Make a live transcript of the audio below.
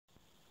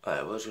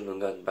Alright, what's going on,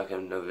 guys? I'm back in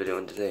another video,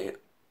 and today,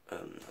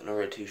 I'm not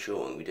really too sure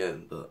what we're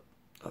doing, but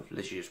I've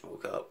literally just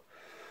woke up.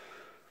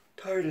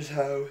 Tired as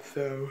hell,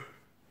 so,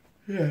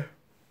 yeah.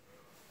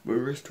 My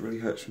wrist really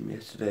hurts from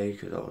yesterday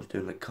because I was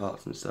doing like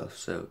carts and stuff,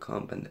 so I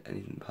can't bend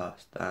anything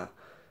past that.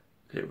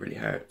 It really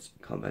hurts.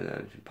 Can't bend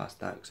anything past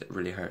that because it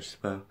really hurts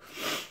as well.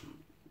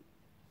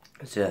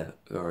 So yeah,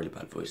 I've got a really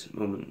bad voice at the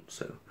moment,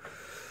 so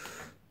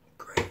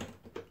great.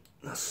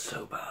 That's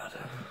so bad.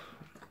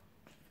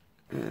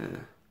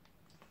 Yeah.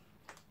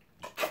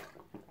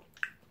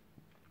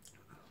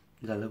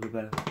 Is that a little bit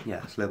better?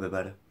 Yeah, it's a little bit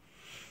better.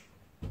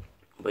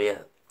 But yeah,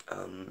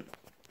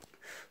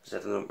 so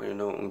I don't really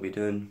know what I'm going to be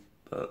doing,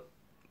 but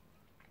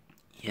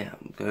yeah,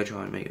 I'm going to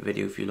try and make a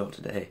video for you lot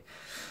today.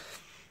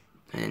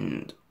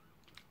 And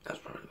that's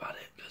probably about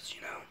it, because, you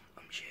know,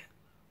 I'm shit.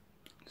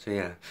 So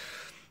yeah,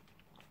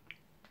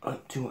 I'll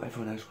do what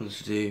everyone else wants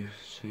to do,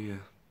 so yeah.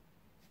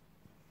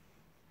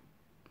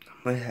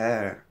 My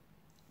hair,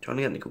 I'm trying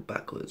to get it to go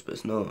backwards, but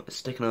it's not, it's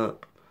sticking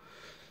up.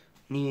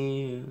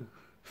 Yeah.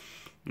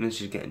 Let's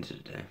just get into the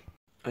day.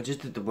 I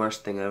just did the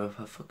worst thing ever.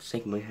 For fuck's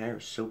sake, my hair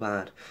is so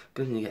bad.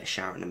 I'm gonna get a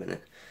shower in a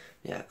minute.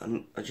 Yeah,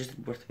 I just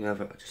did the worst thing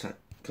ever. I just had,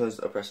 because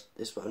I pressed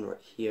this button right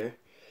here.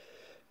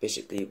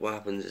 Basically, what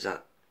happens is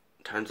that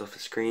it turns off the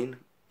screen,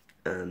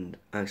 and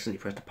I accidentally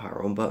pressed the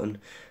power on button,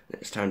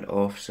 and it's turned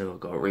off, so I've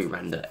got to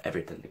re-render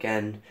everything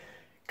again,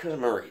 because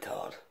I'm a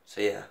retard. So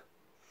yeah.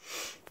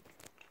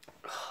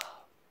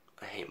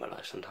 I hate my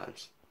life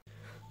sometimes.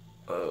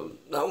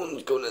 That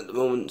one's going at the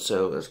moment,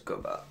 so let's go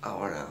about an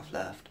hour and a half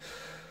left.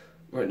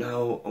 Right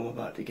now, I'm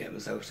about to get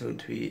myself something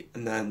to eat,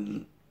 and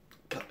then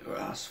cut the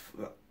grass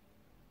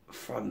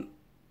front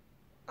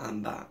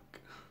and back.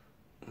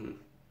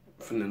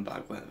 Front and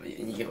back, whatever,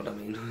 you get what I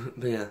mean.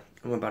 But yeah,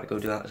 I'm about to go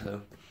do that,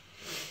 so.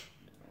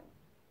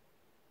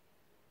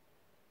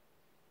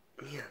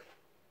 Yeah.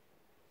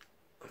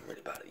 I'm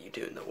really bad at you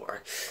doing the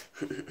work.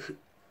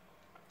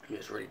 I'm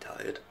just really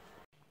tired.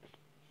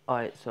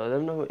 Alright, so I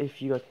don't know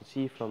if you guys can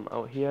see from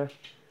out here,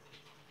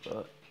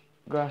 but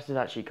grass is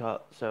actually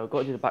cut, so I've got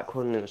to do the back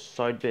one and the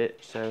side bit,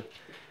 so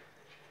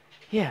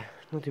yeah,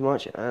 not too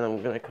much, and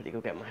I'm going to quickly go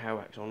get my hair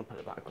wax. I want to put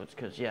it backwards,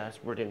 because yeah, it's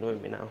really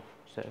annoying me now,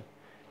 so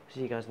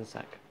see you guys in a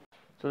sec.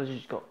 So I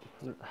just got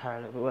the hair a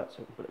little bit wet,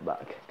 so I can put it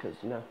back, because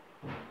you know,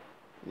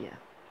 yeah,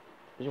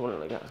 I just want it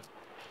like that.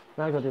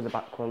 Now I've got to do the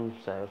back one,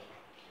 so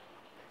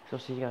I'll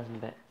see you guys in a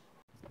bit.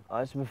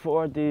 Alright, so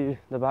before I do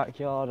the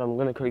backyard, I'm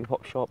going to quickly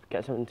pop shop,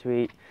 get something to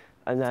eat,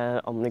 and then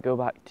I'm going to go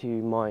back to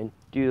mine,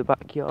 do the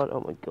backyard.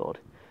 Oh my god.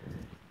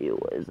 Ew,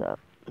 what is that?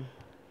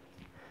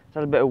 It's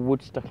had a bit of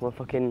wood stuck in my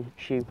fucking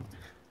shoe.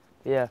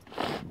 Yeah.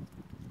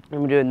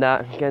 I'm doing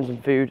that, getting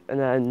some food, and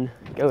then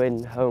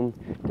going home,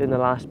 doing the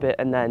last bit,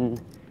 and then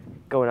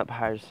going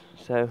upstairs.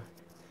 So,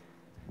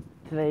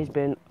 today's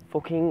been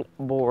fucking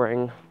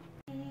boring.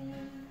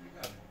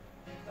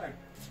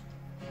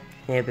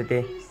 Hey,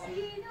 baby.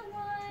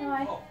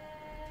 Hi.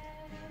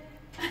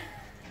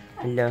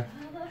 Hello.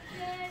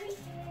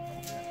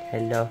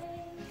 Hello.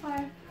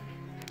 Hi.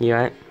 You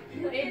alright?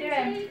 What are you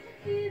doing?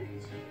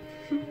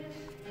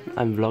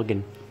 I'm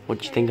vlogging. What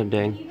do you think I'm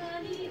doing?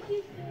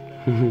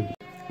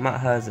 I'm at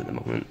hers at the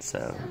moment,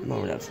 so I'm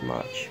not really up so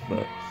much,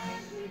 but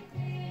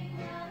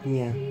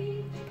yeah,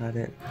 that's about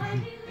it.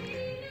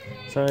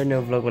 Sorry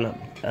no vlog went up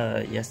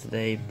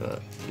yesterday,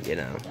 but you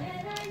know,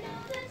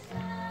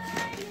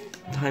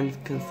 time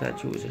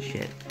conceptuals are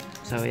shit.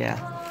 So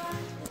yeah.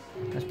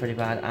 That's pretty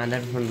bad, and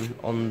everyone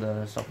on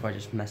the software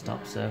just messed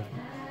up, so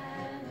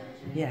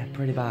yeah,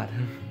 pretty bad.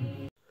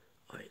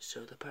 Alright,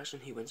 so the person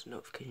who went to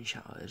notification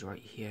shout out is right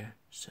here,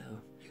 so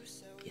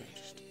yeah,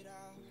 just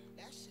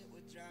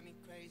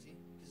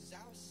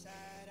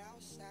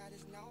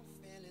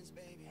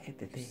hey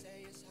baby.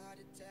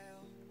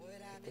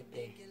 Hey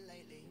baby.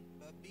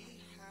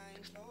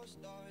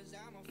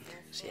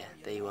 So yeah,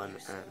 day one,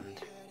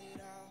 and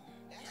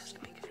yeah, it's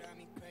gonna be good.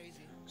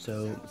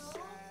 So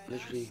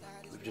literally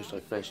we've just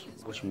like finished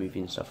watching a movie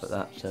and stuff like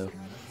that, so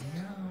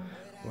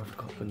we'll have to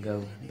go up and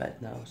go to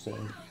bed now, so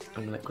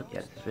I'm gonna quickly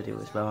edit this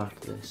video as well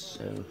after this,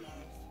 so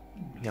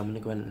yeah, I'm gonna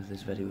go ahead and end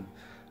this video.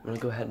 I'm gonna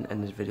go ahead and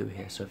end this video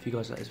here, so if you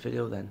guys like this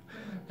video, then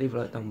leave a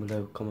like down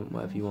below, comment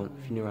whatever you want.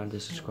 If you're new around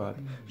this, subscribe,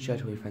 share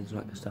to all your friends and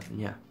like this stuff,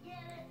 and yeah,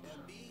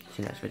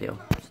 see you next video.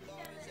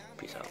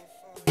 Peace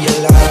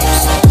out.